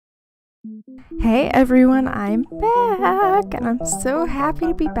Hey everyone, I'm back, and I'm so happy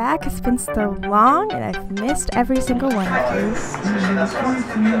to be back. It's been so long, and I've missed every single one of you.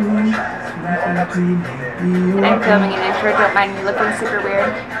 I'm filming an intro, don't mind me looking super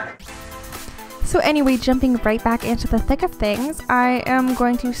weird. So anyway, jumping right back into the thick of things, I am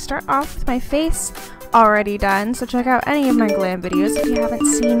going to start off with my face already done, so check out any of my glam videos if you haven't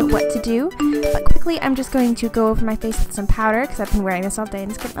seen what to do. But quickly, I'm just going to go over my face with some powder, because I've been wearing this all day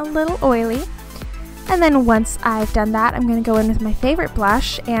and it's getting a little oily. And then once I've done that, I'm going to go in with my favorite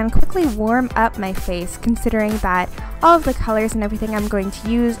blush and quickly warm up my face, considering that all of the colors and everything I'm going to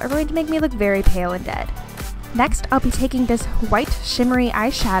use are going to make me look very pale and dead. Next, I'll be taking this white shimmery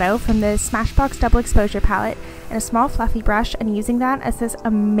eyeshadow from the Smashbox Double Exposure palette and a small fluffy brush and using that as this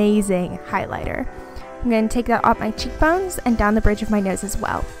amazing highlighter. I'm going to take that off my cheekbones and down the bridge of my nose as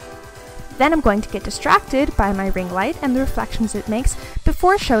well. Then I'm going to get distracted by my ring light and the reflections it makes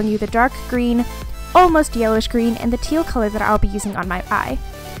before showing you the dark green, almost yellowish green, and the teal color that I'll be using on my eye.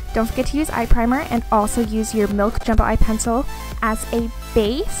 Don't forget to use eye primer and also use your Milk Jumbo Eye Pencil as a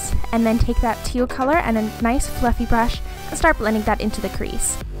base, and then take that teal color and a nice fluffy brush and start blending that into the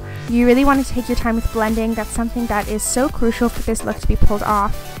crease. You really want to take your time with blending. That's something that is so crucial for this look to be pulled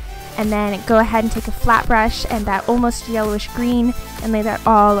off. And then go ahead and take a flat brush and that almost yellowish green and lay that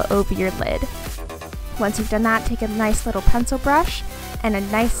all over your lid. Once you've done that, take a nice little pencil brush and a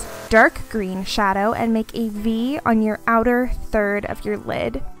nice dark green shadow and make a V on your outer third of your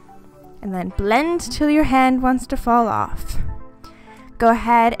lid. And then blend till your hand wants to fall off. Go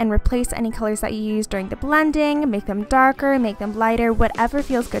ahead and replace any colors that you used during the blending, make them darker, make them lighter, whatever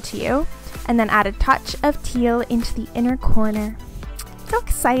feels good to you. And then add a touch of teal into the inner corner. So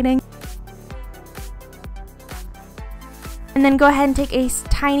exciting. And then go ahead and take a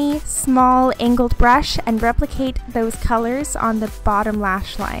tiny, small, angled brush and replicate those colors on the bottom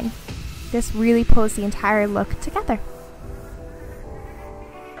lash line. This really pulls the entire look together.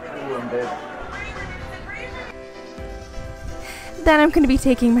 Then I'm going to be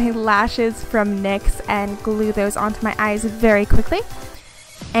taking my lashes from NYX and glue those onto my eyes very quickly.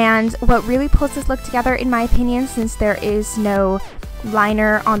 And what really pulls this look together, in my opinion, since there is no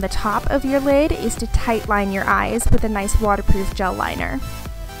liner on the top of your lid, is to tight line your eyes with a nice waterproof gel liner.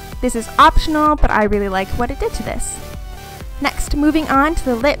 This is optional, but I really like what it did to this. Next, moving on to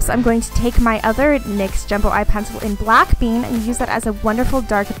the lips, I'm going to take my other NYX Jumbo Eye Pencil in Black Bean and use that as a wonderful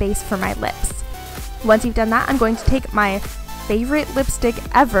dark base for my lips. Once you've done that, I'm going to take my favorite lipstick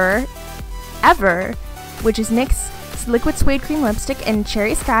ever, which is NYX Liquid Suede Cream Lipstick in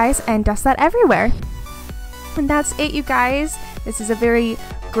Cherry Skies, and dust that everywhere. And that's it, you guys. This is a very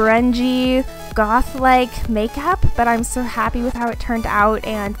grungy, goth-like makeup, but I'm so happy with how it turned out,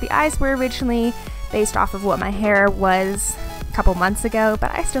 and the eyes were originally based off of what my hair was a couple months ago,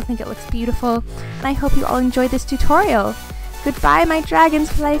 but I still think it looks beautiful, and I hope you all enjoyed this tutorial. Goodbye, my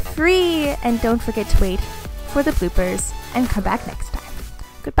dragons fly free, and don't forget to wait for the bloopers and come back next time.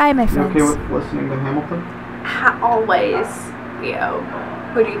 Goodbye, my friends. You okay with listening to Hamilton? Always. Yo.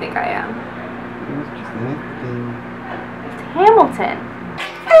 Who do you think I am? It was just anything. It's Hamilton.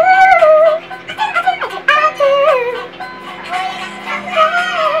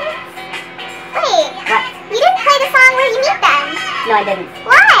 Wait, what? You didn't play the song Where You Meet Them. No, I didn't.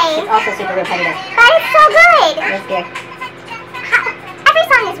 Why? It's also super repetitive. But it's so good. Yes, dear. Every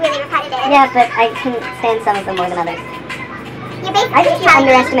song is really repetitive. Yeah, but I can stand some of them more than others. You basically I think you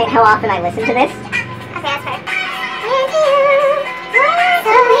underestimate how often I listen to this. Okay, that's fair. With you,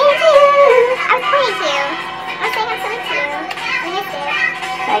 so with you. I was pointing to you. I was saying I'm so into you. I missed it.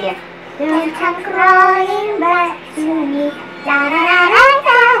 Right here. Don't come crawling back to me. La la la la.